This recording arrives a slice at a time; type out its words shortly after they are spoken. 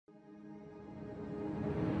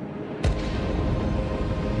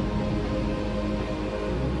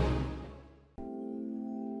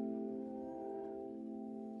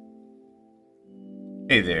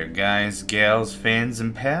Hey there, guys, gals, fans,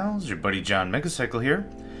 and pals. Your buddy John Megacycle here.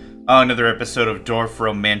 Another episode of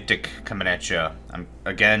Dorfromantik coming at ya.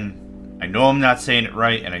 I know I'm not saying it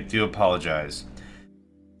right, and I do apologize.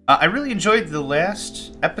 I really enjoyed the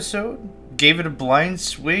last episode. Gave it a blind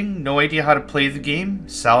swing, no idea how to play the game.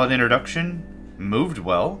 Solid introduction, moved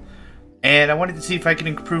well, and I wanted to see if I can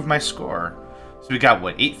improve my score. So we got,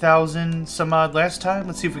 what, 8,000 some odd last time?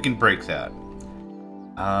 Let's see if we can break that.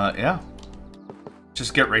 Yeah.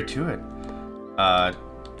 Just get right to it.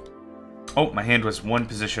 Oh, my hand was one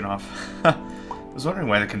position off. I was wondering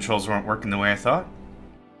why the controls weren't working the way I thought.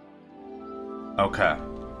 Okay.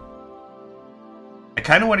 I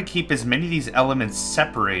kind of want to keep as many of these elements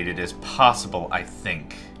separated as possible, I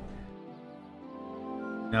think.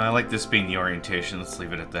 No, I like this being the orientation. Let's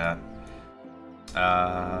leave it at that.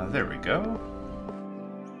 There we go.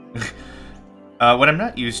 What I'm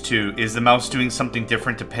not used to is the mouse doing something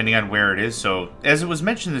different depending on where it is. So, as it was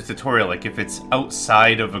mentioned in the tutorial, like if it's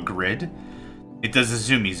outside of a grid, it does a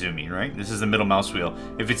zoomy, right? This is the middle mouse wheel.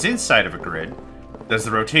 If it's inside of a grid, it does the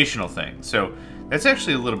rotational thing. So, that's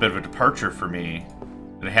actually a little bit of a departure for me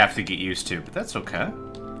that I have to get used to, but that's okay.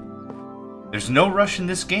 There's no rush in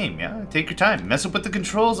this game, yeah? Take your time. Mess up with the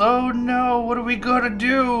controls. Oh no, what are we gonna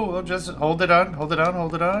do? We'll just hold it on, hold it on,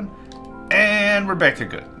 hold it on. And we're back to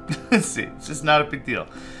good. Let's see, it's just not a big deal.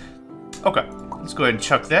 Okay, let's go ahead and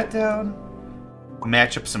chuck that down.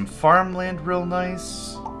 Match up some farmland real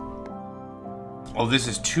nice. Oh, this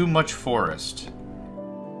is too much forest.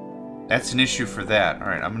 That's an issue for that.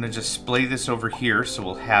 Alright, I'm gonna just splay this over here so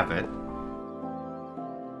we'll have it.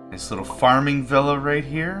 This little farming villa right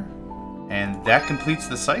here. And that completes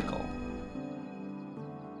the cycle.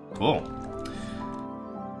 Cool.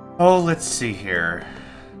 Oh, let's see here.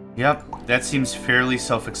 Yep, that seems fairly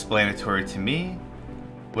self-explanatory to me.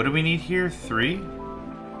 What do we need here? 3?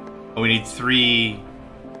 Oh, we need 3...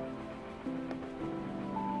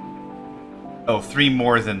 Oh, 3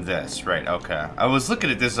 more than this. Right, okay. I was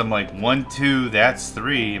looking at this, I'm like, 1, 2, that's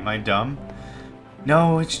 3. Am I dumb?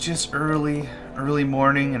 No, it's just early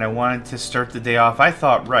morning, and I wanted to start the day off, I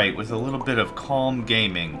thought, right, with a little bit of calm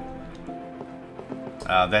gaming.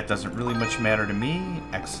 That doesn't really much matter to me.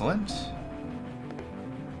 Excellent.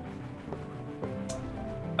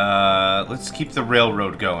 Let's keep the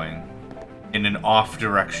railroad going in an off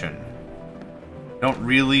direction. Don't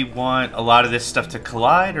really want a lot of this stuff to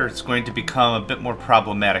collide, or it's going to become a bit more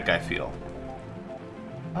problematic, I feel.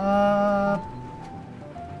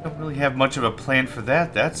 Don't really have much of a plan for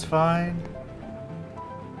that. That's fine.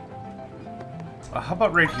 How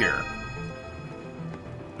about right here?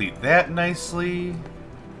 Complete that nicely.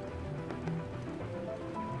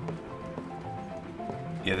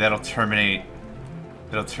 Yeah, that'll terminate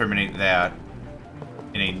that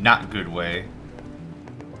in a not good way.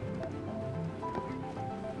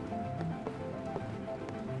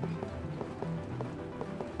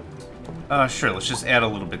 Sure, let's just add a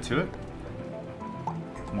little bit to it.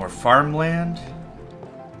 More farmland.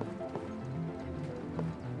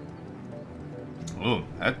 Ooh,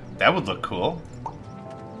 that would look cool.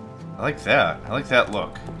 I like that. I like that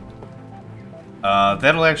look.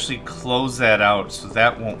 That'll actually close that out, so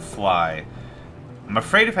that won't fly. I'm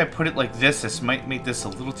afraid if I put it like this might make this a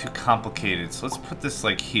little too complicated. So let's put this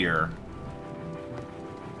like here.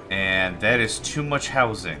 And that is too much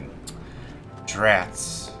housing.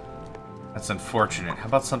 Drats. That's unfortunate. How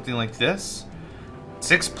about something like this?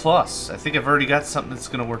 6+. I think I've already got something that's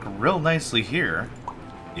going to work real nicely here.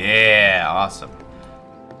 Yeah, awesome.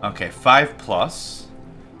 Okay, 5+.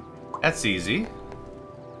 That's easy.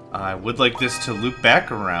 I would like this to loop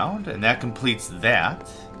back around, and that completes that.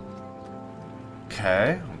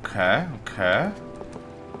 Okay.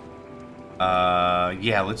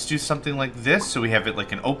 Yeah, let's do something like this, so we have it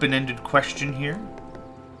like an open-ended question here.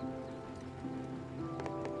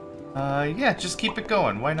 Yeah, just keep it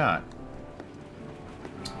going, why not?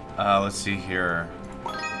 Let's see here.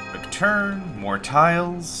 Quick turn, more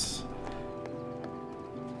tiles.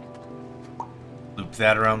 Loop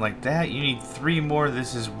that around like that. You need 3 more,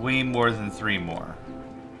 this is way more than 3 more.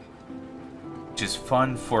 Which is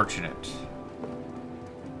fun, fortunate.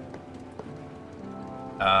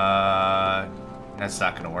 That's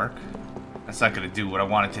not gonna work. That's not gonna do what I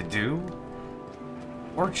want it to do.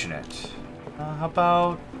 Fortunate. How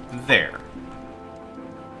about there?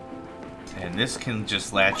 And this can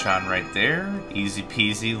just latch on right there. Easy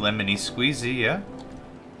peasy, lemony squeezy, yeah?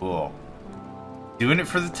 Cool. Doing it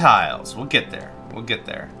for the tiles. We'll get there. We'll get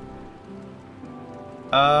there.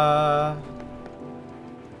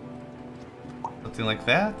 Something like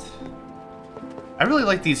that. I really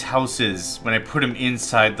like these houses when I put them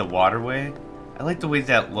inside the waterway. I like the way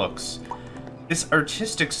that looks. This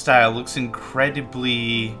artistic style looks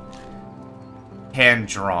incredibly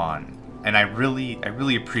hand-drawn, and I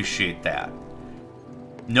really appreciate that.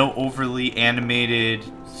 No overly animated,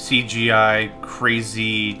 CGI,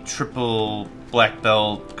 crazy, triple black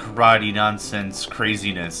belt, karate nonsense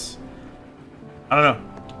craziness. I don't know.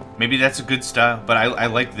 Maybe that's a good style, but I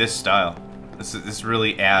like this style. This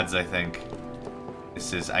really adds, I think.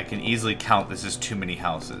 I can easily count this as too many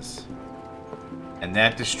houses. And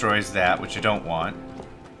that destroys that, which I don't want.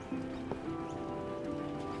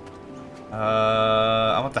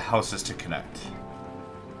 I want the houses to connect.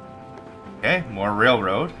 Okay, more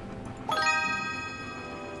railroad.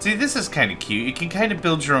 See, this is kind of cute. You can kind of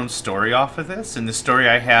build your own story off of this, and the story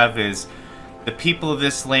I have is the people of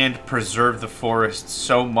this land preserve the forest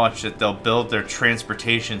so much that they'll build their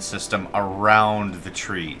transportation system around the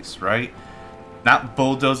trees, right? Not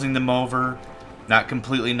bulldozing them over, not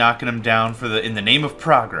completely knocking them down in the name of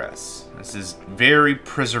progress. This is very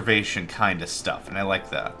preservation kind of stuff, and I like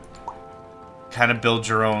that. Kind of build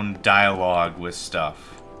your own dialogue with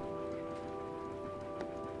stuff.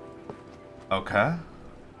 Okay.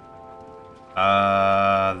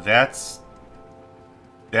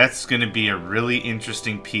 That's gonna be a really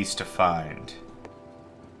interesting piece to find.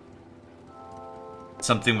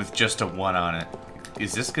 Something with just a 1 on it.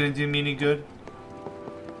 Is this gonna do me any good?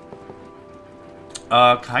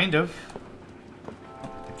 Kind of.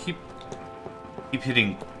 I keep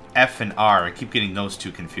hitting F and R. I keep getting those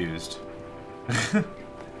two confused.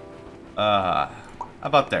 How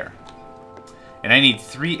about there? And I need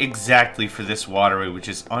 3 exactly for this waterway, which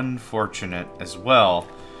is unfortunate as well.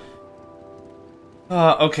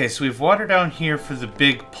 Okay, so we've water down here for the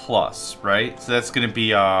big plus, right? So that's going to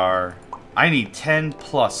be our... I need 10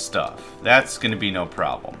 plus stuff. That's going to be no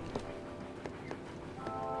problem.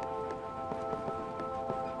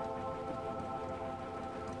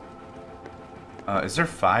 Is there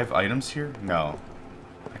 5 items here? No.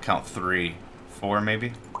 I count 3. 4,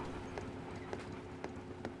 maybe?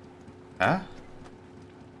 Huh?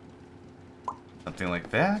 Something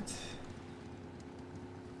like that.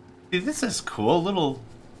 See, this is cool. A little...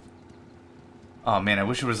 Oh, man, I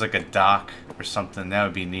wish it was like a dock or something. That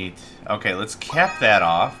would be neat. Okay, let's cap that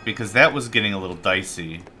off, because that was getting a little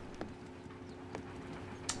dicey.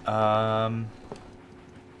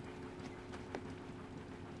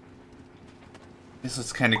 Guess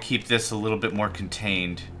let's kind of keep this a little bit more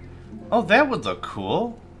contained. Oh, that would look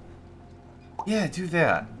cool. Yeah, do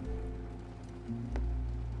that.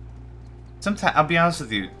 Sometimes, I'll be honest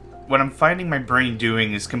with you, what I'm finding my brain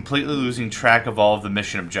doing is completely losing track of all of the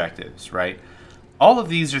mission objectives, right? All of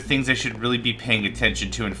these are things I should really be paying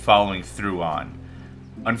attention to and following through on.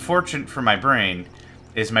 Unfortunate for my brain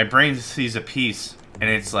is my brain sees a piece and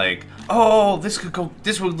it's like, oh, this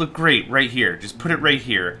would look great right here. Just put it right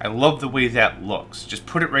here. I love the way that looks. Just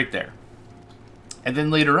put it right there. And then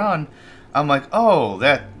later on, I'm like, oh,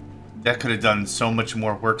 that could have done so much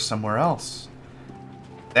more work somewhere else.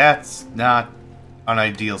 That's not an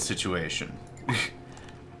ideal situation.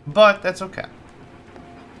 But that's okay.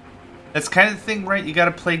 That's kind of the thing, right? You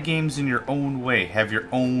gotta play games in your own way. Have your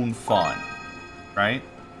own fun. Right?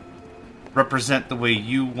 Represent the way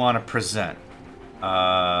you want to present.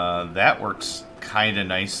 That works kind of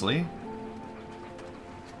nicely.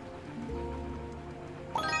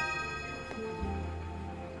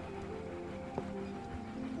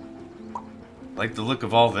 Like the look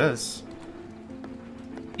of all this.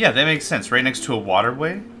 Yeah, that makes sense. Right next to a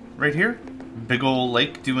waterway. Right here. Big old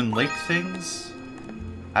lake doing lake things.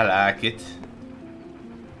 I like it.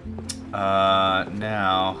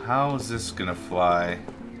 Now, how is this gonna fly?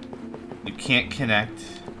 You can't connect.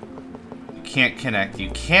 You can't connect. You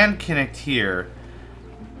can connect here,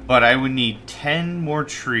 but I would need 10 more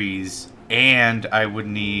trees, and I would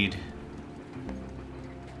need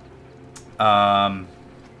a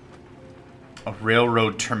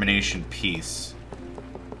railroad termination piece.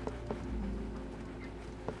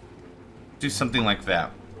 Do something like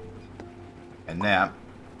that. And that.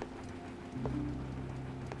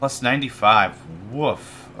 Plus 95.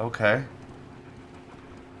 Woof. Okay.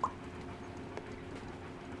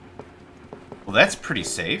 Well, that's pretty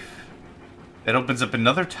safe. That opens up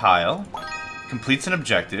another tile. Completes an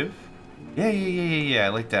objective. Yeah. I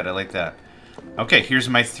like that. I like that. Okay, here's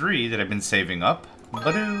my 3 that I've been saving up.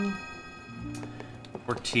 Badoo.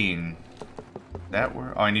 14. That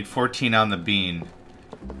were... Oh, I need 14 on the bean.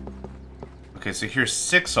 Okay, so here's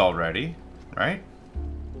 6 already, right?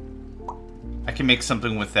 I can make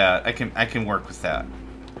something with that. I can work with that.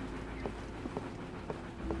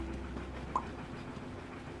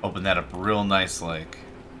 Open that up real nice, like.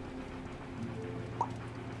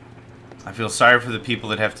 I feel sorry for the people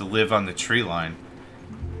that have to live on the tree line.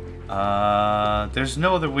 There's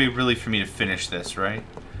no other way really for me to finish this, right?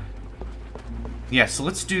 Yeah, so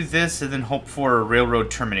let's do this and then hope for a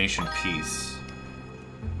railroad termination piece.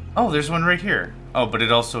 Oh, there's one right here. Oh, but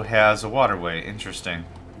it also has a waterway. Interesting.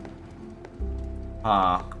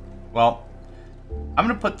 Well, I'm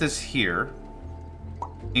gonna put this here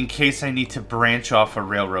in case I need to branch off a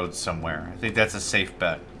railroad somewhere. I think that's a safe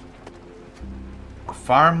bet.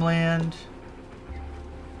 Farmland.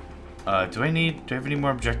 Do I have any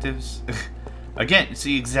more objectives? Again,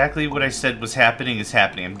 see, exactly what I said was happening is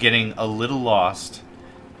happening. I'm getting a little lost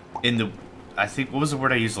in the... I think, what was the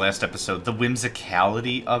word I used last episode? The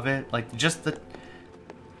whimsicality of it? Like, just the...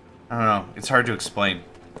 I don't know. It's hard to explain.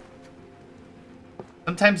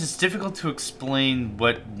 Sometimes it's difficult to explain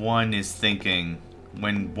what one is thinking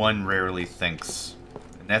when one rarely thinks.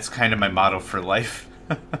 And that's kind of my motto for life.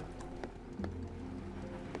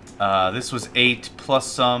 This was 8 plus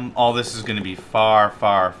some. All this is going to be far,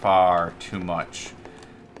 far, far too much.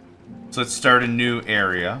 So let's start a new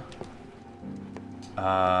area.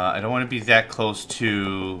 I don't want to be that close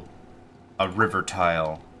to a river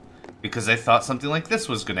tile. Because I thought something like this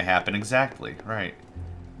was going to happen exactly. Right.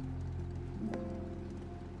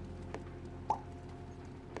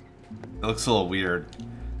 It looks a little weird.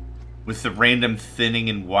 With the random thinning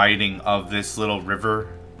and widening of this little river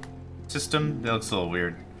system, that looks a little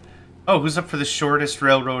weird. Oh, who's up for the shortest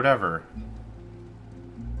railroad ever?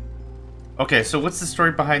 Okay, so what's the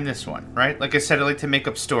story behind this one, right? Like I said, I like to make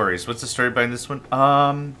up stories. What's the story behind this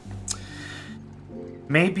one?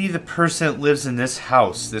 Maybe the person that lives in this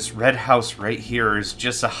house, this red house right here, is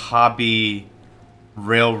just a hobby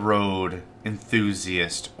railroad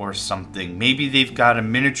enthusiast or something. Maybe they've got a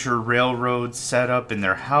miniature railroad set up in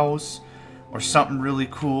their house or something really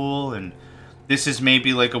cool, and this is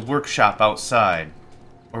maybe like a workshop outside.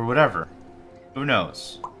 Or whatever. Who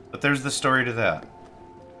knows? But there's the story to that.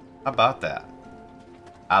 How about that?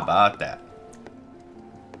 How about that?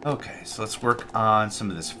 Okay, so let's work on some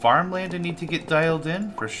of this farmland I need to get dialed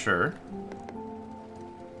in, for sure.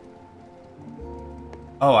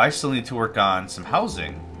 Oh, I still need to work on some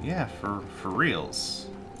housing. Yeah, for reals.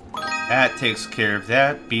 That takes care of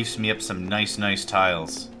that. Beefs me up some nice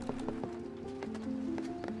tiles.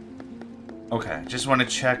 Okay, just want to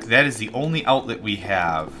check. That is the only outlet we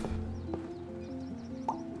have.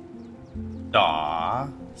 Aw,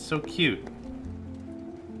 so cute.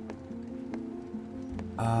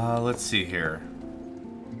 Let's see here.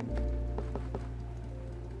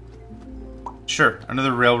 Sure,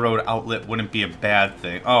 another railroad outlet wouldn't be a bad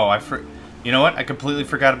thing. Oh, you know what? I completely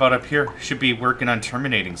forgot about up here. Should be working on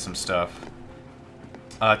terminating some stuff.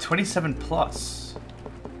 27 plus.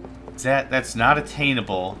 That's not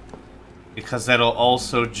attainable. Because that'll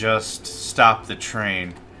also just stop the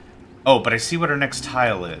train. Oh, but I see what our next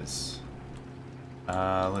tile is.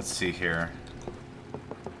 Let's see here.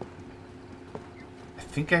 I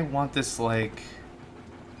think I want this like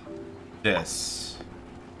this.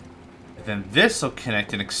 And then this will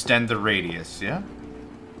connect and extend the radius, yeah?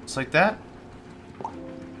 Just like that?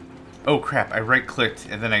 Oh crap, I right-clicked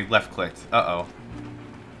and then I left-clicked. Uh-oh.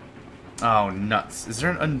 Oh, nuts. Is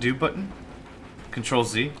there an undo button? Control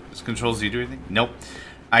Z? Does Control Z do anything? Nope.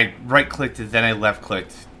 I right-clicked and then I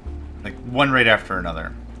left-clicked. Like, one right after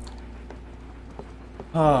another.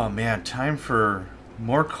 Oh, man. Time for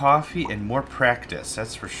more coffee and more practice.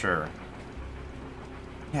 That's for sure.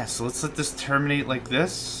 Yeah, so let's let this terminate like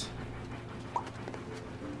this.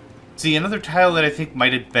 See, another tile that I think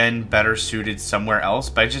might have been better suited somewhere else,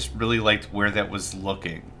 but I just really liked where that was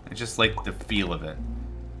looking. I just liked the feel of it.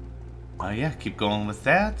 Yeah, keep going with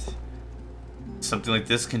that. Something like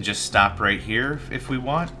this can just stop right here if we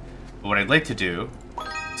want. But what I'd like to do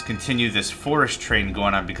is continue this forest train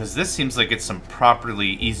going on, because this seems like it's some properly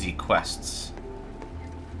easy quests.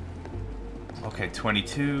 Okay,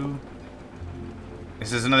 22.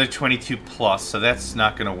 This is another 22 plus, so that's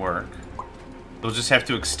not going to work. We'll just have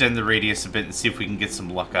to extend the radius a bit and see if we can get some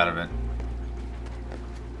luck out of it.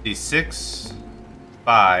 See, 6,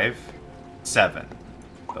 5, 7.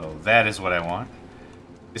 So that is what I want.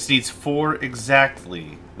 This needs 4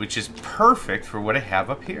 exactly, which is perfect for what I have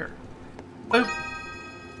up here. Boop.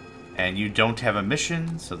 And you don't have a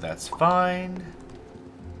mission, so that's fine.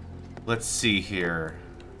 Let's see here.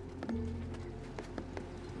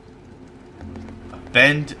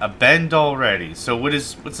 A bend already. So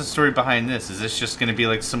what's the story behind this? Is this just going to be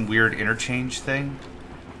like some weird interchange thing?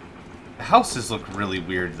 The houses look really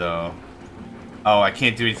weird though. Oh, I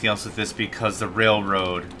can't do anything else with this because the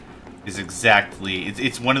railroad is exactly...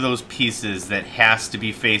 It's one of those pieces that has to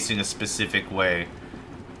be facing a specific way.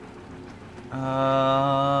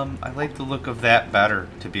 I like the look of that better,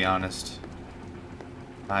 to be honest.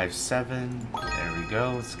 5, 7. There we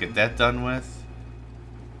go. Let's get that done with.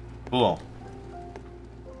 Cool.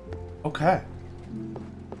 Okay.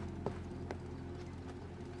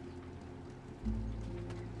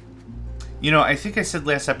 You know, I think I said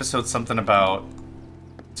last episode something about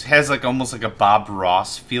it has like almost like a Bob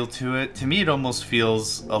Ross feel to it. To me, it almost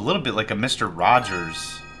feels a little bit like a Mr.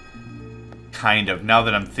 Rogers. Kind of, now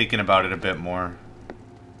that I'm thinking about it a bit more.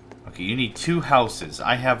 Okay, you need 2 houses.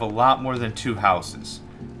 I have a lot more than 2 houses.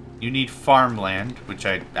 You need farmland, which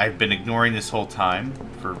I've been ignoring this whole time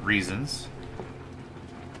for reasons.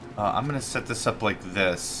 I'm going to set this up like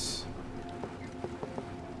this.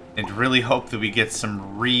 And really hope that we get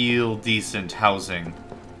some real decent housing.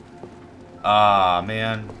 Ah,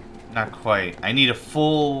 man. Not quite. I need a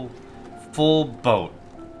full boat.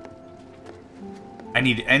 I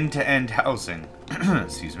need end-to-end housing.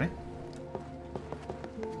 Excuse me.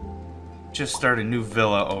 Just start a new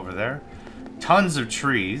villa over there. Tons of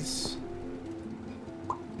trees.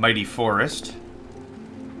 Mighty forest.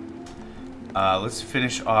 Let's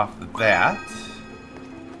finish off that.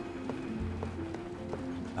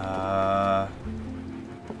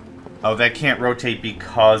 Oh, that can't rotate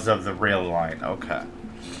because of the rail line. Okay.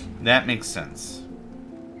 That makes sense.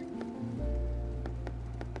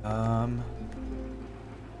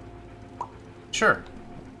 Sure.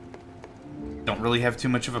 Don't really have too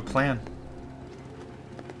much of a plan.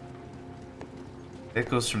 It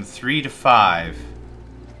goes from 3 to 5.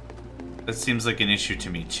 That seems like an issue to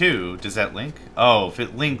me. 2, does that link? Oh, if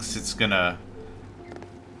it links, it's gonna...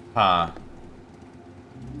 Huh.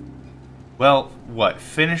 Well, what?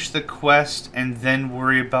 Finish the quest and then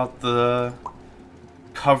worry about the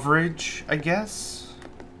coverage, I guess?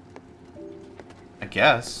 I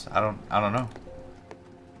guess. I don't know.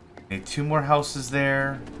 Need 2 more houses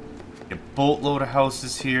there. A boatload of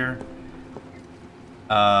houses here.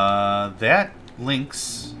 That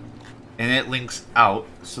links, and it links out,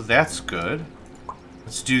 so that's good.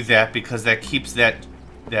 Let's do that because that keeps that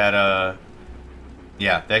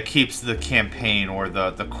keeps the campaign or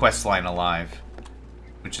the quest line alive,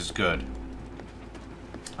 which is good.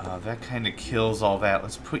 That kind of kills all that.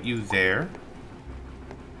 Let's put you there.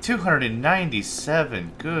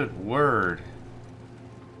 297. Good word.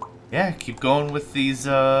 Yeah, keep going with these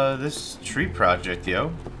this tree project,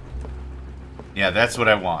 yo. Yeah, that's what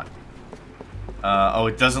I want. Oh,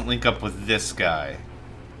 it doesn't link up with this guy.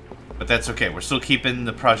 But that's okay. We're still keeping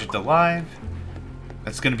the project alive.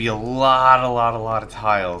 That's going to be a lot of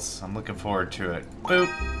tiles. I'm looking forward to it. Boop.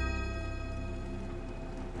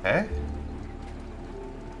 Okay.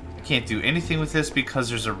 I can't do anything with this because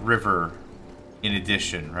there's a river in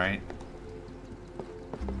addition, right?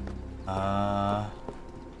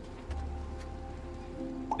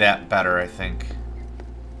 That better, I think.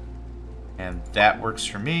 And that works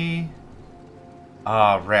for me.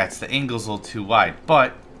 Ah, rats. The angle's a little too wide.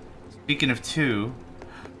 But, speaking of 2...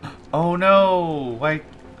 Oh no! Wait,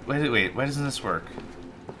 why doesn't this work?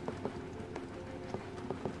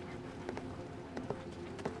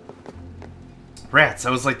 Rats, I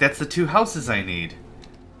was like, that's the 2 houses I need.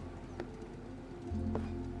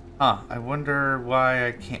 Huh, I wonder why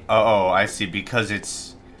I can't... Oh, I see, because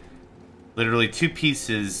it's literally 2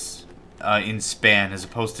 pieces in span as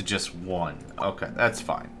opposed to just 1. Okay, that's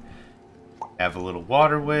fine. Have a little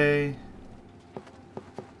waterway.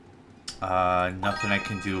 Nothing I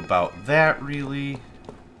can do about that, really.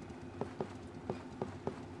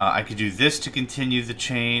 I could do this to continue the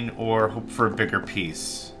chain, or hope for a bigger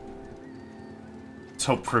piece. Let's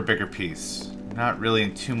hope for a bigger piece. Not really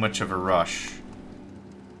in too much of a rush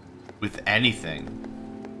with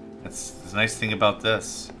anything. That's the nice thing about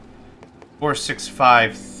this. 4, 6,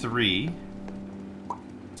 5, 3.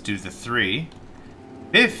 Let's do the 3.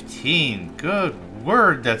 15. Good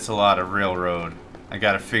word, that's a lot of railroad. I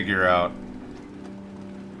gotta figure out.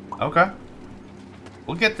 Okay.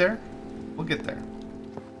 We'll get there. We'll get there.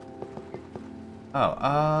 Oh,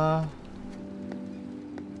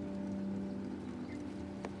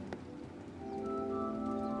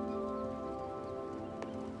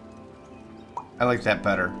 I like that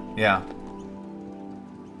better. Yeah.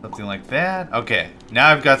 Something like that. Okay. Now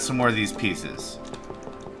I've got some more of these pieces.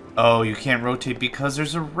 Oh, you can't rotate because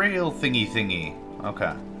there's a rail thingy.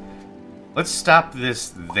 Okay. Let's stop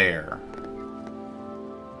this there.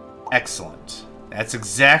 Excellent. That's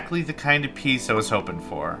exactly the kind of piece I was hoping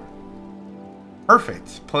for.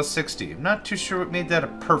 Perfect. Plus 60. I'm not too sure what made that a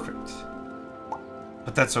perfect.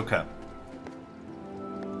 But that's okay.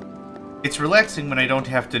 It's relaxing when I don't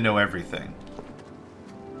have to know everything.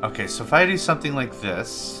 Okay, so if I do something like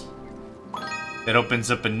this... It opens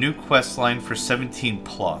up a new quest line for 17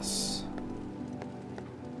 plus.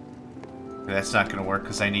 That's not going to work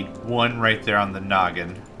because I need one right there on the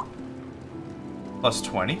noggin. Plus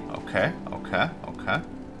 20. Okay, okay, okay.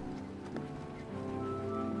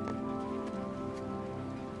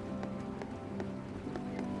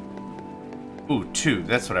 Ooh, 2.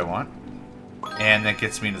 That's what I want. And that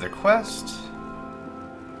gets me another quest.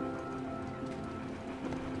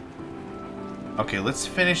 Okay, let's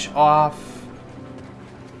finish off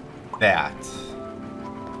that.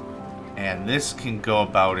 And this can go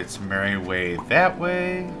about its merry way that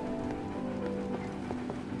way.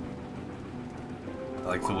 I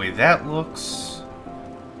like the way that looks.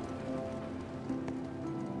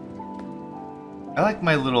 I like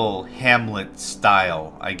my little Hamlet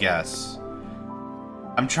style, I guess.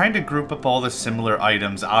 I'm trying to group up all the similar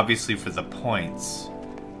items, obviously for the points.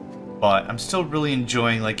 But I'm still really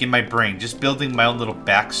enjoying, like in my brain, just building my own little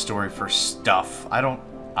backstory for stuff. I don't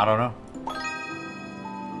know.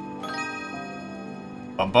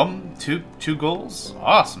 Bum bum, two goals?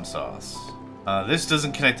 Awesome sauce. This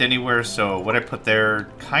doesn't connect anywhere, so what I put there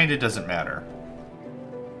kinda doesn't matter.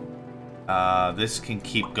 This can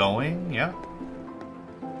keep going, yeah.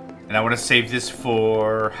 And I want to save this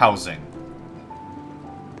for housing.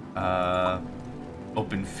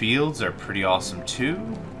 Open fields are pretty awesome too.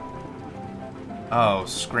 Oh,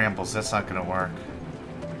 scrambles, that's not gonna work.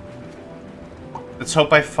 Let's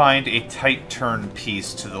hope I find a tight turn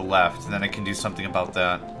piece to the left, and then I can do something about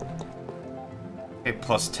that. Okay,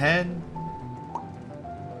 plus 10.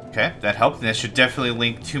 Okay, that helped, and that should definitely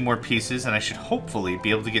link 2 more pieces, and I should hopefully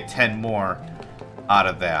be able to get 10 more out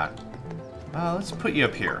of that. Let's put you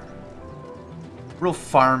up here. Real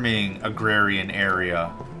farming agrarian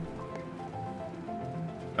area.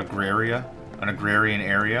 Agraria? An agrarian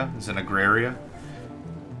area? Is it an agraria?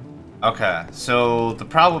 Okay, so the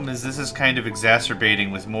problem is this is kind of exacerbating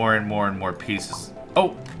with more and more and more pieces.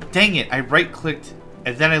 Oh, dang it, I right-clicked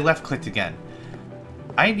and then I left-clicked again.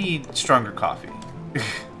 I need stronger coffee.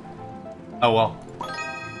 Oh well,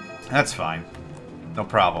 that's fine. No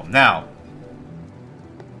problem. Now,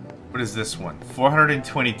 what is this one?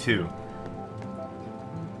 422.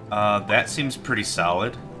 That seems pretty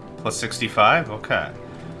solid. Plus 65? Okay.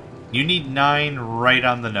 You need 9 right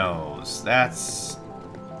on the nose. That's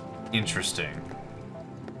interesting.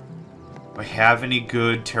 Do I have any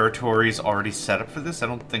good territories already set up for this? I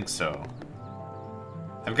don't think so.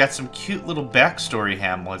 I've got some cute little backstory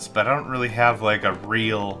hamlets, but I don't really have like a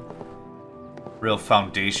real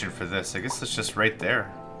foundation for this. I guess it's just right there.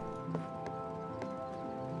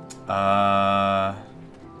 I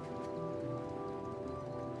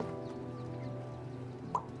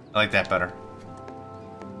like that better.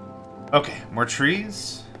 Okay, more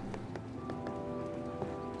trees.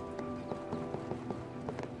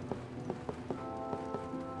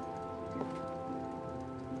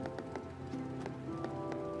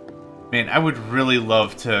 Man, I would really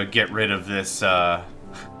love to get rid of this,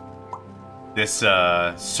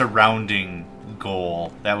 surrounding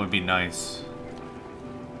goal. That would be nice.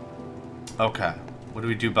 Okay, what do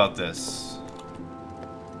we do about this?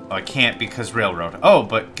 Oh, I can't because railroad. Oh,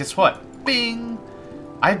 but guess what? Bing!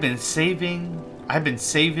 I've been saving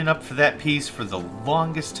up for that piece for the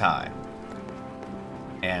longest time.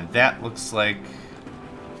 And that looks like...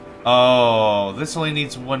 Oh, this only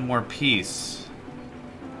needs 1 more piece.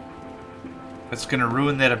 That's gonna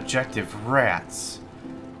ruin that objective. Rats.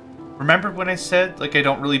 Remember when I said, like, I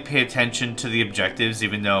don't really pay attention to the objectives,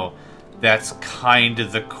 even though that's kind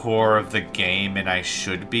of the core of the game and I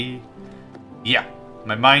should be? Yeah.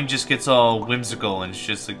 My mind just gets all whimsical and it's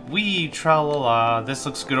just like, wee, tra-la-la, this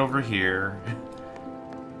looks good over here.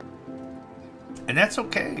 And that's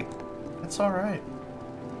okay. That's alright.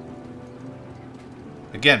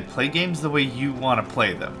 Again, play games the way you want to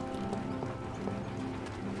play them.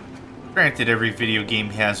 Granted, every video game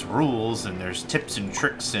has rules and there's tips and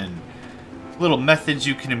tricks and little methods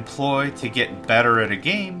you can employ to get better at a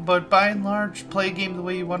game, but by and large, play a game the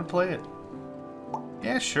way you want to play it.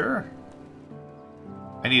 Yeah, sure.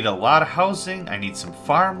 I need a lot of housing. I need some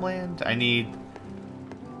farmland. I need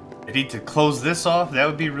to close this off. That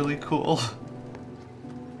would be really cool.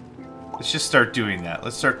 Let's just start doing that.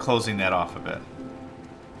 Let's start closing that off a bit.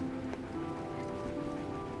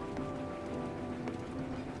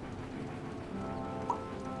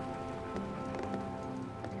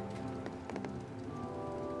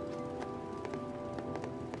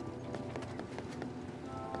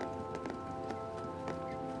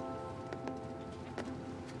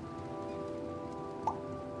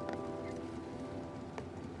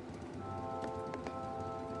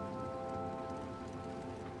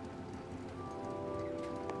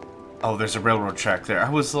 Oh, there's a railroad track there. I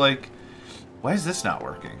was like, why is this not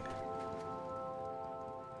working?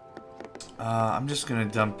 I'm just gonna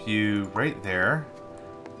dump you right there.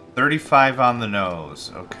 35 on the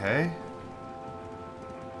nose. Okay.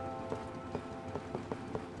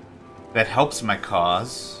 That helps my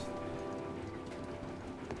cause.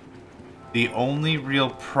 The only real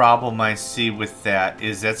problem I see with that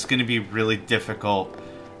is that's going to be really difficult.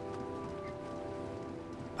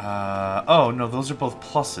 Oh, no, those are both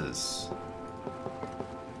pluses.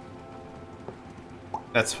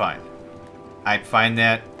 That's fine. I find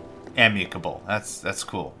that amicable. That's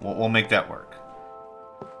cool. We'll make that work.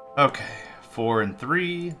 Okay, 4 and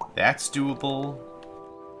 3. That's doable.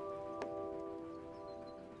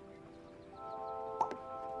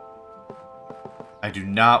 I do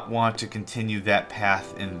not want to continue that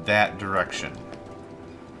path in that direction.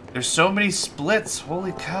 There's so many splits,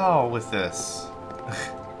 holy cow, with this.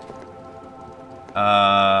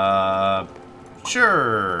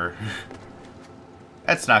 Sure.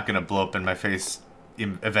 That's not gonna blow up in my face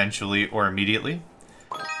eventually or immediately.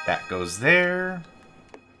 That goes there.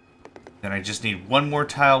 Then I just need one more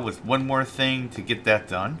tile with one more thing to get that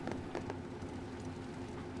done.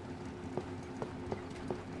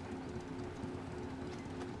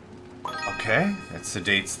 Okay, that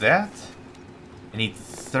sedates that. I need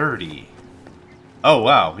 30. Oh,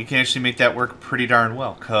 wow. We can actually make that work pretty darn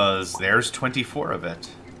well, because there's 24 of it.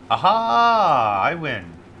 Aha! I win.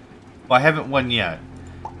 Well, I haven't won yet.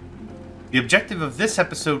 The objective of this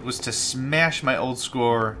episode was to smash my old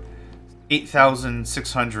score,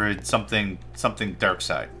 8,600 something dark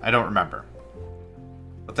side. I don't remember.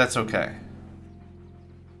 But that's okay.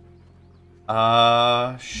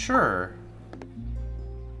 Sure.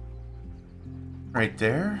 Right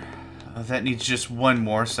there. That needs just one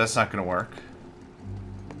more, so that's not going to work.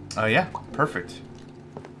 Yeah, perfect.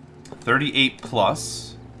 38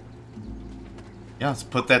 plus. Yeah, let's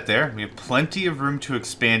put that there. We have plenty of room to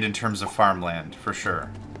expand in terms of farmland, for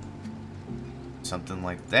sure. Something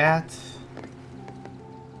like that.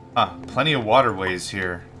 Plenty of waterways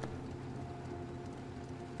here.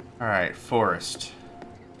 Alright, forest.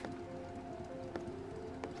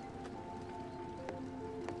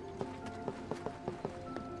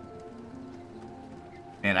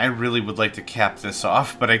 Man, I really would like to cap this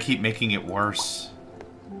off, but I keep making it worse.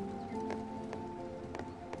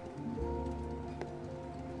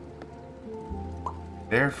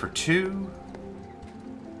 There for 2.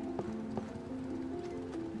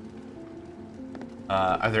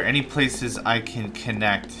 Are there any places I can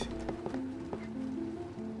connect?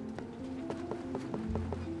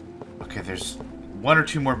 Okay, there's 1 or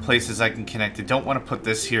 2 more places I can connect. I don't want to put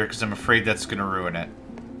this here because I'm afraid that's going to ruin it.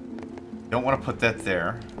 Don't want to put that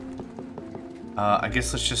there. I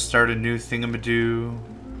guess let's just start a new thingamadoo.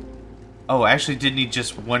 Oh, I actually did need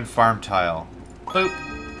just 1 farm tile. Boop.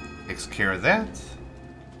 Takes care of that.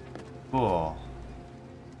 Cool.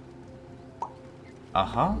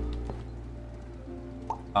 Uh-huh.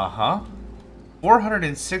 Uh-huh.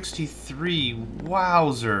 463.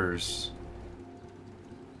 Wowzers.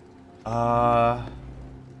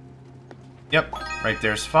 Yep. Right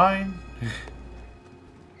there's fine.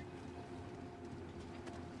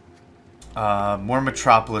 More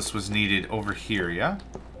Metropolis was needed over here, yeah?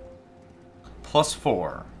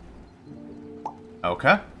 +4.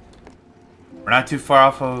 Okay. We're not too far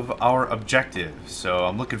off of our objective, so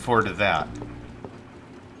I'm looking forward to that.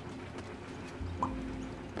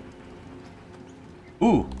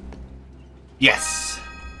 Ooh. Yes!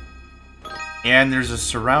 And there's a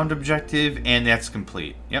surround objective, and that's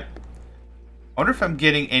complete. Yep. I wonder if I'm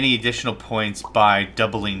getting any additional points by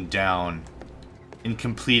doubling down in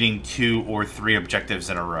completing 2 or 3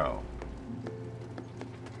 objectives in a row.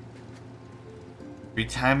 Every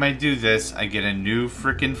time I do this, I get a new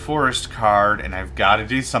frickin' forest card, and I've got to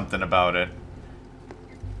do something about it.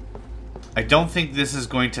 I don't think this is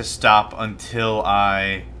going to stop until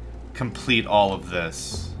I complete all of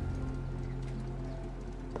this.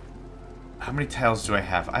 How many tiles do I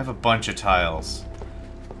have? I have a bunch of tiles.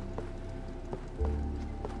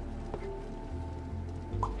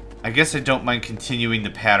 I guess I don't mind continuing the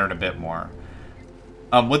pattern a bit more.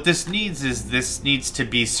 What this needs is this needs to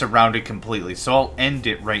be surrounded completely, so I'll end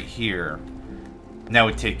it right here. And that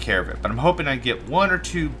would take care of it. But I'm hoping I get 1 or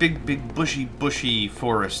 2 big bushy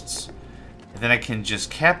forests. And then I can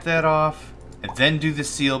just cap that off, and then do the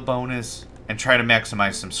seal bonus, and try to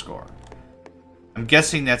maximize some score. I'm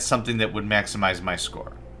guessing that's something that would maximize my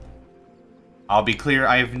score. I'll be clear,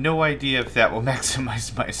 I have no idea if that will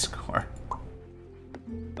maximize my score.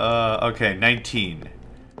 Okay, 19.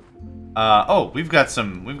 Oh, we've got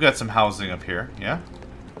some housing up here, yeah?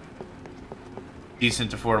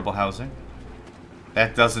 Decent affordable housing.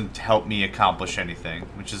 That doesn't help me accomplish anything,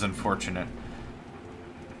 which is unfortunate.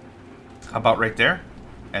 How about right there?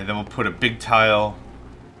 And then we'll put a big tile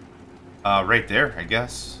right there, I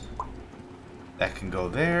guess. That can go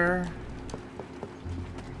there.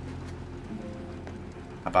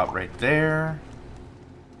 How about right there?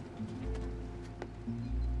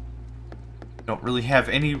 Don't really have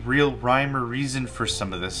any real rhyme or reason for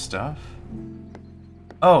some of this stuff.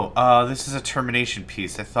 Oh, this is a termination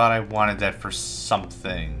piece. I thought I wanted that for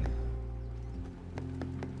something.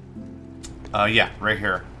 Yeah, right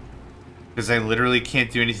here. Because I literally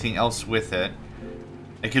can't do anything else with it.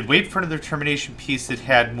 I could wait for another termination piece that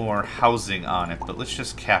had more housing on it, but let's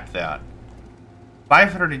just cap that.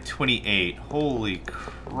 528. Holy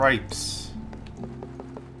cripes.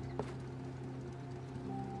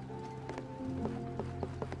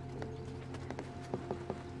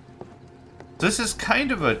 This is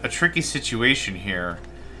kind of a tricky situation here.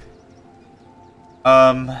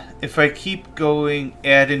 If I keep going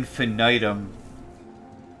ad infinitum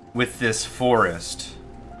with this forest,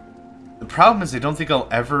 the problem is I don't think I'll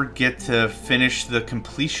ever get to finish the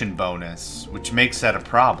completion bonus, which makes that a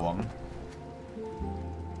problem.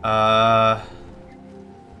 But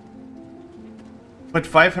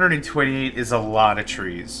 528 is a lot of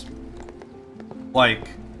trees. Like,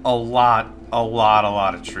 a lot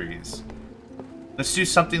of trees. Let's do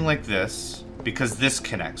something like this, because this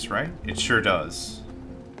connects, right? It sure does.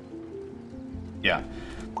 Yeah.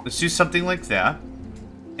 Let's do something like that.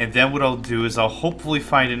 And then what I'll do is I'll hopefully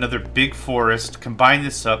find another big forest, combine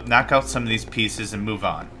this up, knock out some of these pieces, and move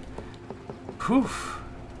on. Whew.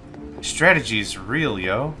 Strategy is real,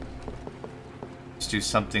 yo. Let's do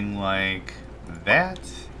something like that.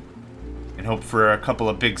 And hope for a couple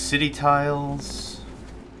of big city tiles.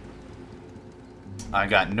 I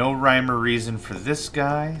got no rhyme or reason for this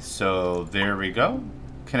guy, so there we go.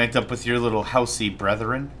 Connect up with your little housey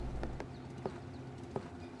brethren.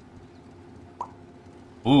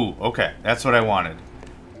 Ooh, okay, that's what I wanted.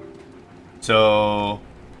 So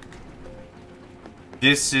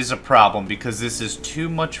this is a problem because this is too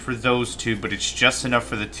much for those two, but it's just enough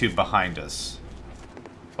for the two behind us.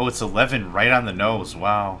 Oh, it's 11 right on the nose.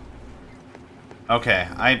 Wow. Okay,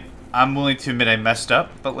 I'm willing to admit I messed up,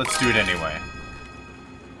 but let's do it anyway.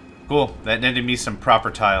 Cool, that netted me some proper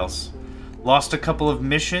tiles. Lost a couple of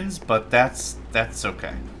missions, but that's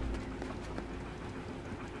okay.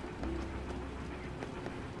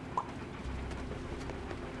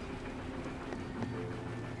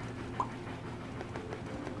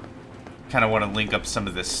 Kind of want to link up some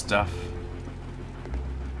of this stuff.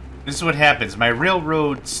 This is what happens. My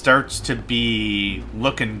railroad starts to be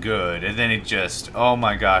looking good, and then it just, oh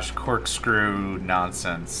my gosh, corkscrew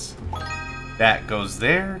nonsense. That goes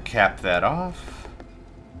there, cap that off.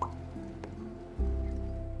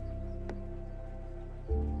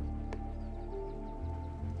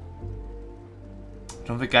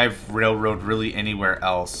 Don't think I've railroad really anywhere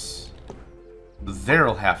else.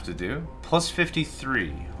 There'll have to do. Plus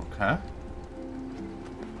 53, okay.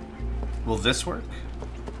 Will this work?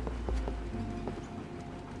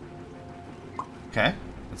 Okay,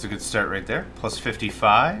 that's a good start right there. Plus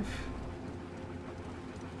 55.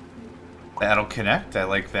 That'll connect, I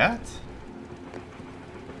like that.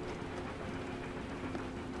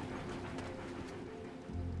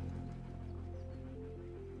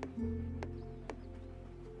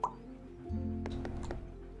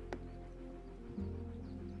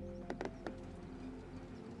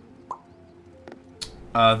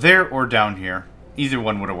 There or down here. Either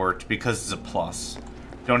one would have worked because it's a plus.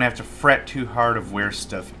 Don't have to fret too hard of where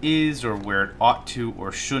stuff is or where it ought to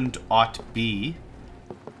or shouldn't ought to be.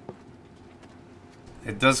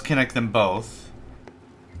 It does connect them both.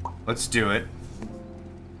 Let's do it.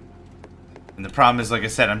 And the problem is, like I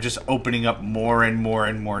said, I'm just opening up more and more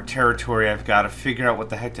and more territory I've got to figure out what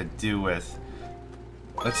the heck to do with.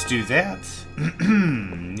 Let's do that.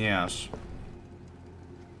 Yes.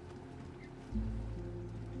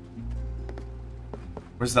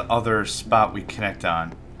 Where's the other spot we connect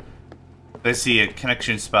on? I see a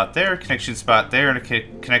connection spot there, and a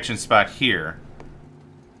connection spot here.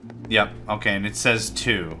 Yep, okay, and it says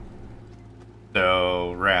 2.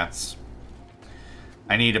 So, rats.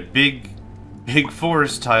 I need a big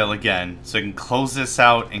forest tile again, so I can close this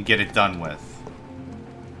out and get it done with.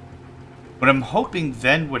 What I'm hoping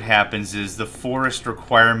then what happens is the forest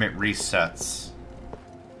requirement resets.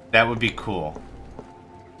 That would be cool.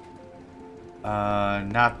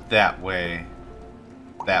 Not that way.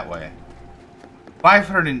 That way.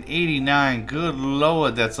 589, good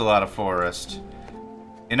lord, that's a lot of forest.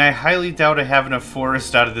 And I highly doubt I have enough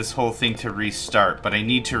forest out of this whole thing to restart, but I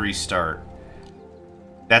need to restart.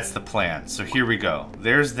 That's the plan. So here we go.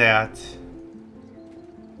 There's that.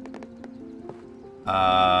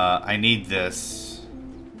 I need this.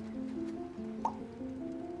 I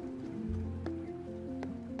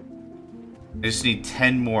just need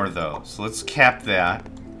 10 more though. So let's cap that.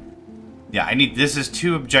 Yeah, I need, this is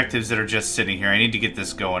 2 objectives that are just sitting here. I need to get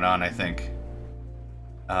this going on, I think.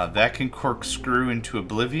 That can corkscrew into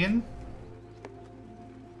oblivion.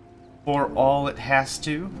 For all it has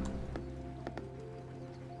to.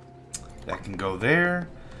 That can go there.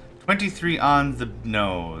 23 on the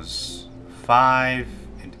nose. 5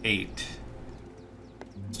 and 8.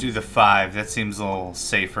 Let's do the 5. That seems a little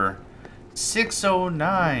safer.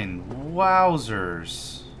 609.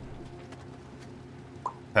 Wowzers.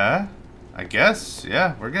 Huh? I guess.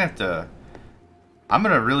 Yeah, we're gonna have to... I'm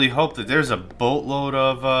gonna really hope that there's a boatload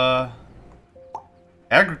of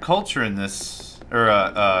agriculture in this,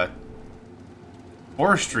 or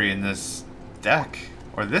forestry in this deck,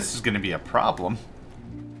 or this is gonna be a problem.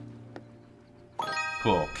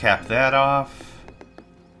 Cool, cap that off.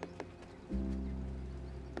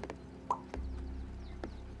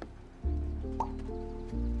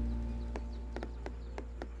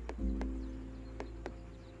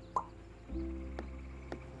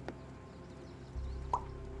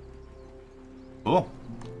 Cool.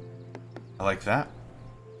 I like that.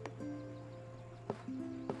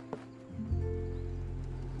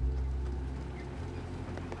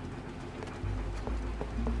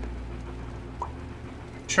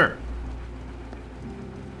 Sure.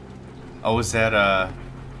 Oh, is that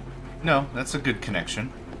no, that's a good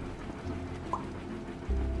connection.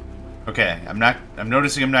 Okay, I'm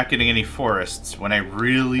noticing I'm not getting any forests when I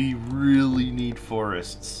really, really need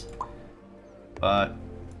forests. But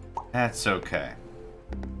that's okay.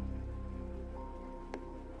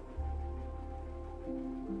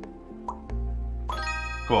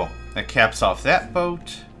 Cool. That caps off that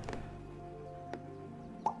boat.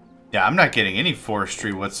 Yeah, I'm not getting any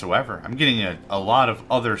forestry whatsoever. I'm getting a lot of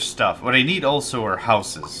other stuff. What I need also are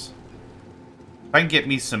houses. If I can get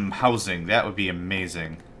me some housing, that would be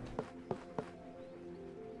amazing.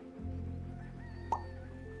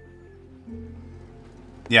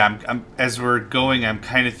 Yeah, I'm as we're going, I'm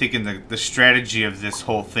kind of thinking the strategy of this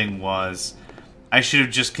whole thing was I should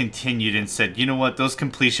have just continued and said, you know what, those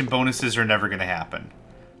completion bonuses are never going to happen.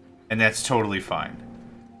 And that's totally fine.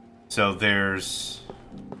 So there's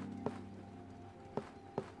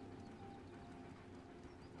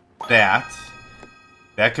that.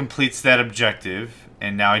 That completes that objective.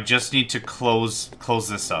 And now I just need to close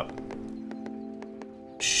this up.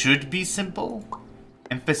 Should be simple.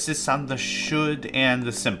 Emphasis on the should and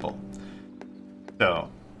the simple. So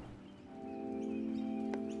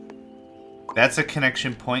that's a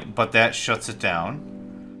connection point, but that shuts it down.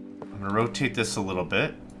 I'm going to rotate this a little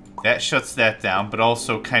bit. That shuts that down, but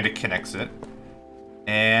also kind of connects it.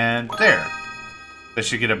 And there. I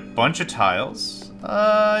should get a bunch of tiles.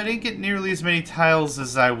 I didn't get nearly as many tiles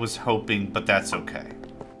as I was hoping, but that's okay.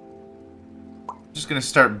 I'm just going to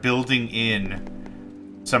start building in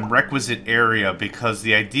some requisite area, because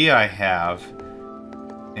the idea I have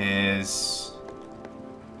is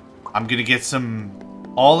I'm going to get some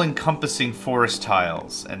all-encompassing forest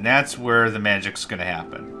tiles, and that's where the magic's going to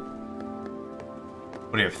happen.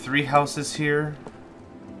 What do you have, 3 houses here?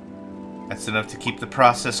 That's enough to keep the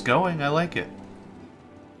process going. I like it.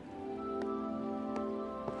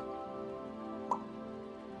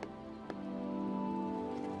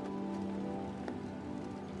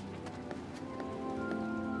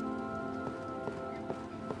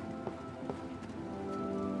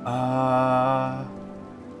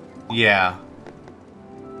 Yeah.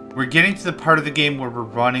 We're getting to the part of the game where we're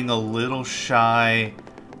running a little shy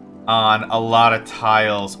on a lot of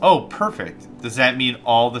tiles. Oh, perfect. Does that mean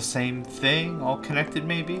all the same thing? All connected,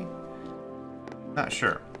 maybe? Not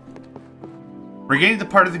sure. We're getting to the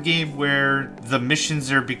part of the game where the missions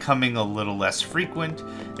are becoming a little less frequent.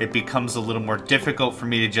 It becomes a little more difficult for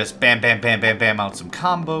me to just bam, bam, bam, bam, bam out some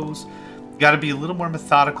combos. Got to be a little more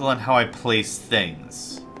methodical on how I place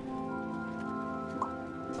things.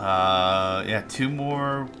 Yeah, 2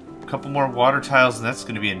 more, a couple more water tiles, and that's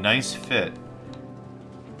going to be a nice fit.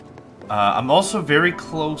 I'm also very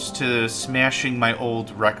close to smashing my old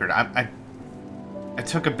record. I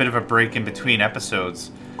took a bit of a break in between episodes,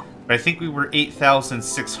 but I think we were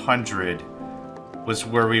 8,600 was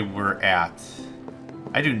where we were at.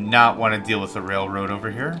 I do not want to deal with the railroad over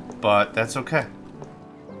here, but that's okay.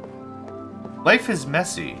 Life is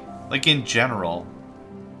messy, like in general.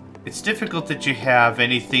 It's difficult that you have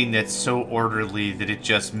anything that's so orderly that it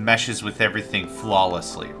just meshes with everything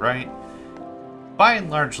flawlessly, right? By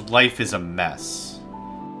and large, life is a mess.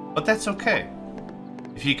 But that's okay.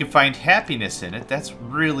 If you can find happiness in it, that's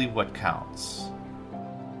really what counts.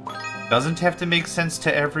 Doesn't have to make sense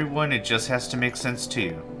to everyone, it just has to make sense to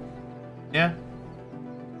you. Yeah?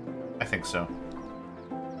 I think so.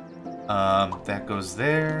 That goes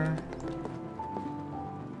there.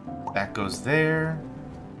 That goes there.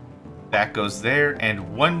 That goes there.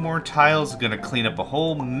 And one more tile is gonna clean up a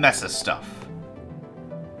whole mess of stuff.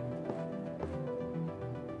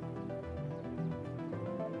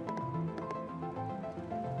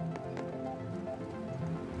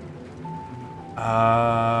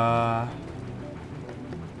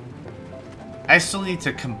 I still need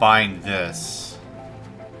to combine this.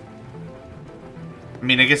 I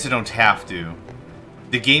mean, I guess I don't have to.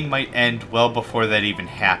 The game might end well before that even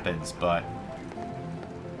happens, but...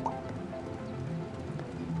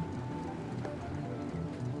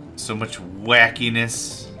 so much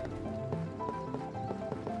wackiness.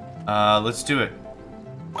 Let's do it.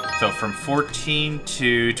 So from 14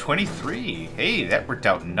 to 23. Hey, that worked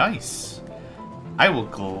out nice. I will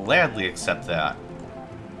gladly accept that.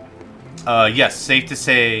 Yes, safe to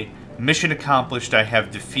say, mission accomplished. I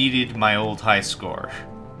have defeated my old high score.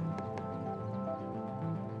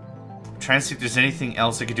 I'm trying to see if there's anything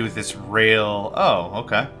else I could do with this rail. Oh,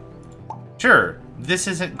 okay. Sure, this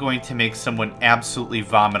isn't going to make someone absolutely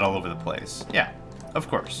vomit all over the place. Yeah, of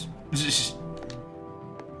course.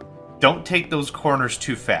 Don't take those corners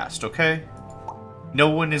too fast, okay? No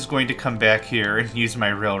one is going to come back here and use my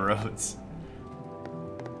railroads.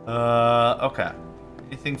 Okay.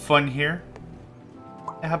 Anything fun here?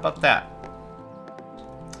 Yeah, how about that?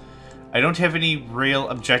 I don't have any rail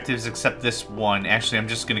objectives except this one. Actually, I'm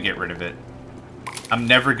just gonna get rid of it. I'm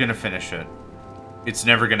never gonna finish it. It's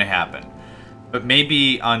never gonna happen. But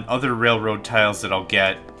maybe on other railroad tiles that I'll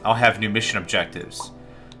get, I'll have new mission objectives.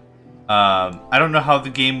 I don't know how the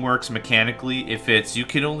game works mechanically. If it's you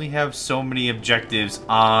can only have so many objectives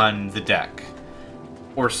on the deck.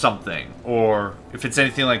 Or something. Or if it's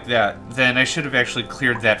anything like that, then I should have actually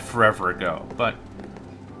cleared that forever ago. But,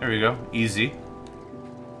 there we go. Easy.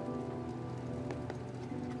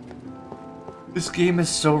 This game is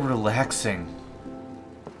so relaxing.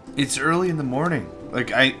 It's early in the morning.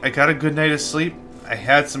 Like, I got a good night of sleep. I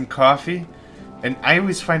had some coffee. And I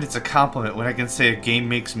always find it's a compliment when I can say a game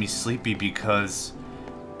makes me sleepy because...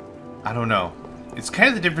 I don't know. It's kind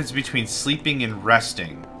of the difference between sleeping and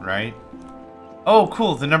resting, right? Oh,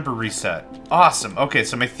 cool, the number reset. Awesome. Okay,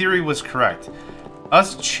 so my theory was correct.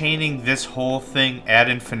 Us chaining this whole thing ad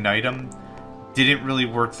infinitum didn't really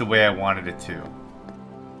work the way I wanted it to.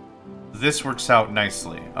 This works out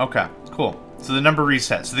nicely. Okay, cool. So the number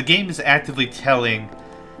reset. So the game is actively telling,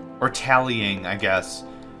 or tallying, I guess,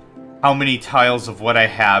 how many tiles of what I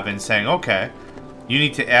have and saying, okay, you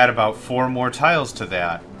need to add about 4 more tiles to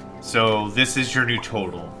that. So this is your new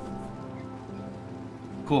total.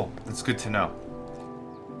 Cool, that's good to know.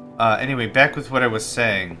 Anyway, back with what I was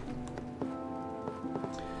saying,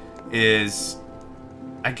 is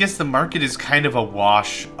I guess the market is kind of a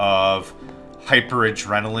wash of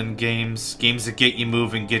hyper-adrenaline games. Games that get you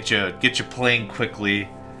moving, get you playing quickly.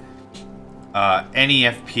 Any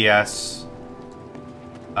FPS,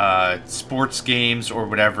 sports games or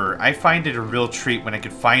whatever. I find it a real treat when I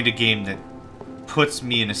can find a game that puts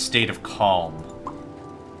me in a state of calm.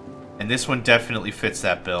 And this one definitely fits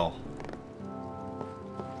that bill.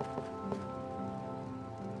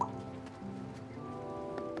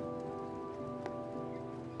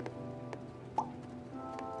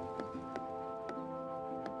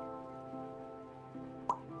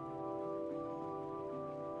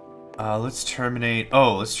 Let's terminate...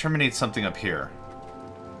 oh, let's terminate something up here.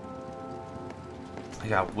 I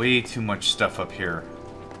got way too much stuff up here.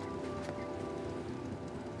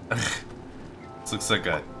 This looks like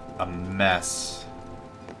a mess.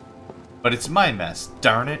 But it's my mess,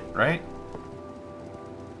 darn it, right?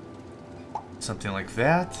 Something like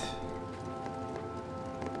that.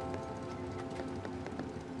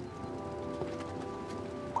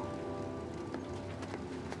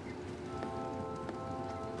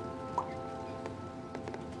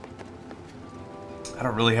 I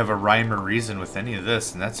don't really have a rhyme or reason with any of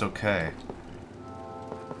this, and that's okay.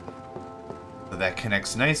 So that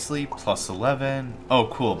connects nicely, plus 11. Oh,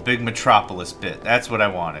 cool, big metropolis bit. That's what I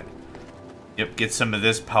wanted. Yep, get some of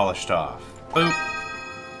this polished off. Boop.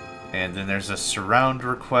 And then there's a surround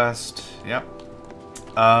request. Yep.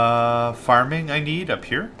 Farming I need up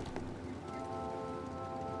here.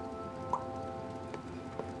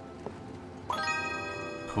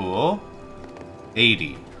 Cool.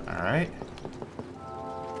 80. Alright.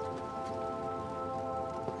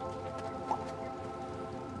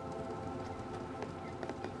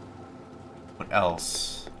 What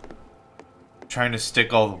else? trying to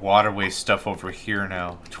stick all the waterway stuff over here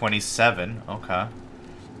now. 27, okay.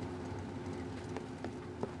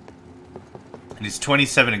 And it's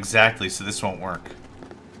 27 exactly, so this won't work.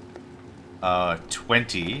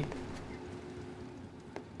 20.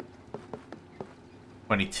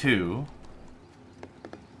 22.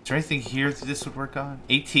 Is there anything here that this would work on?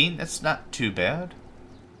 18? That's not too bad.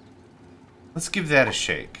 Let's give that a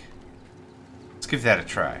shake. Let's give that a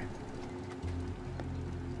try.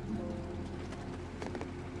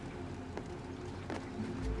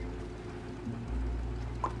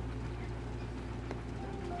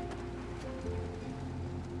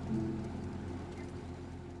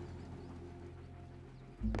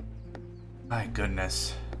 My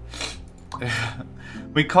goodness.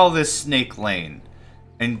 We call this Snake Lane.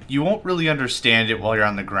 And you won't really understand it while you're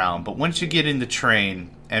on the ground, but once you get in the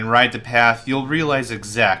train and ride the path, you'll realize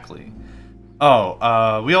exactly.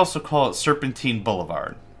 Oh, we also call it Serpentine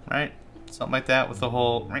Boulevard, right? Something like that with the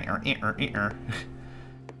whole...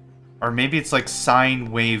 Or maybe it's like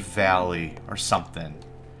Sine Wave Valley or something.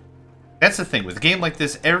 That's the thing, with a game like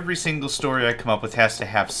this, every single story I come up with has to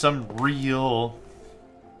have some real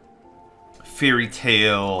fairy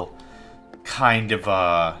tale kind of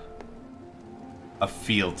a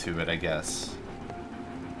feel to it, I guess.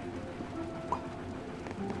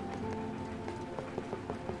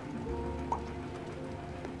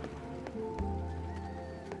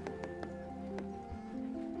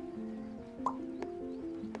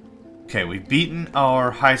 Okay, we've beaten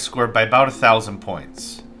our high score by about 1,000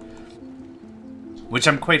 points, which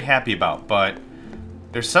I'm quite happy about, but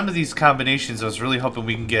there's some of these combinations I was really hoping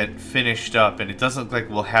we can get finished up, and it doesn't look like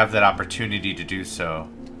we'll have that opportunity to do so.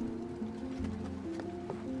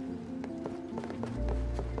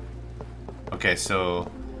 Okay,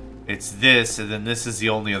 so it's this, and then this is the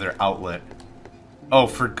only other outlet. Oh,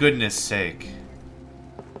 for goodness sake.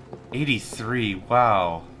 83,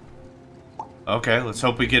 wow. Okay, let's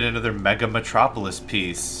hope we get another Mega Metropolis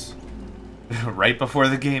piece right before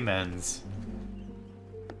the game ends.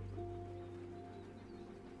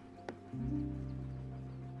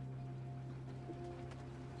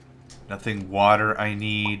 Nothing water I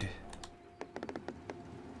need.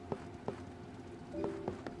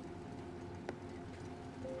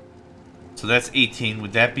 So that's 18.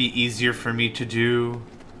 Would that be easier for me to do?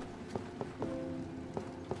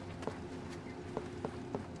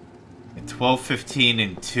 And 12, 15,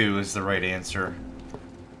 and 2 is the right answer.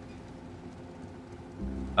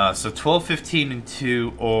 So 12, 15, and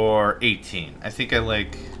 2, or 18. I think I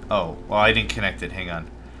like... Oh, well, I didn't connect it. Hang on.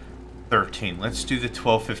 13. Let's do the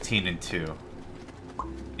 12, 15, and 2.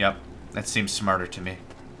 Yep, that seems smarter to me.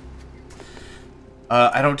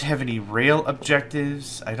 I don't have any rail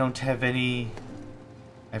objectives. I don't have any...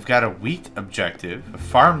 I've got a wheat objective, a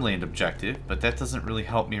farmland objective, but that doesn't really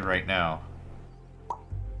help me right now.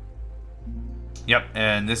 Yep,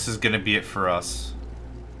 and this is going to be it for us.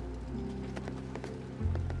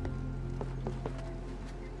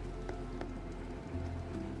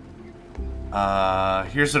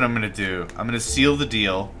 Here's what I'm going to do. I'm going to seal the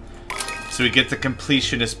deal. So we get the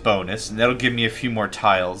completionist bonus, and that'll give me a few more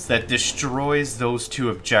tiles. That destroys those two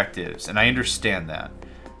objectives, and I understand that.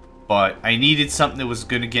 But I needed something that was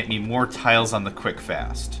going to get me more tiles on the quick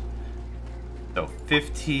fast. So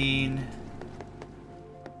 15.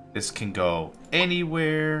 This can go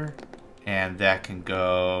anywhere, and that can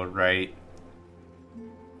go right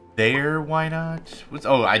there. Why not?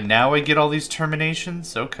 Oh, now I get all these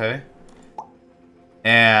terminations? Okay.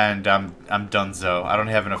 And I'm donezo. I don't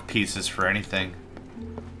have enough pieces for anything.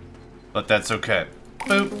 But that's okay.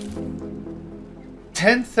 Boop.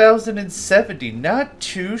 10,070. Not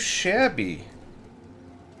too shabby.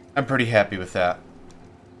 I'm pretty happy with that.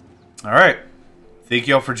 Alright. Thank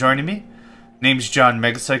you all for joining me. Name's John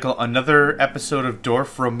Megacycle. Another episode of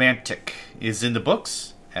Dorfromantik is in the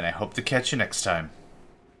books, and I hope to catch you next time.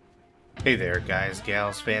 Hey there, guys,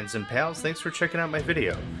 gals, fans, and pals. Thanks for checking out my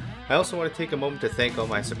video. I also want to take a moment to thank all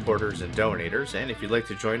my supporters and donators, and if you'd like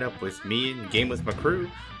to join up with me and game with my crew,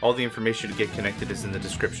 all the information to get connected is in the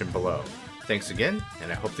description below. Thanks again,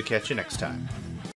 and I hope to catch you next time.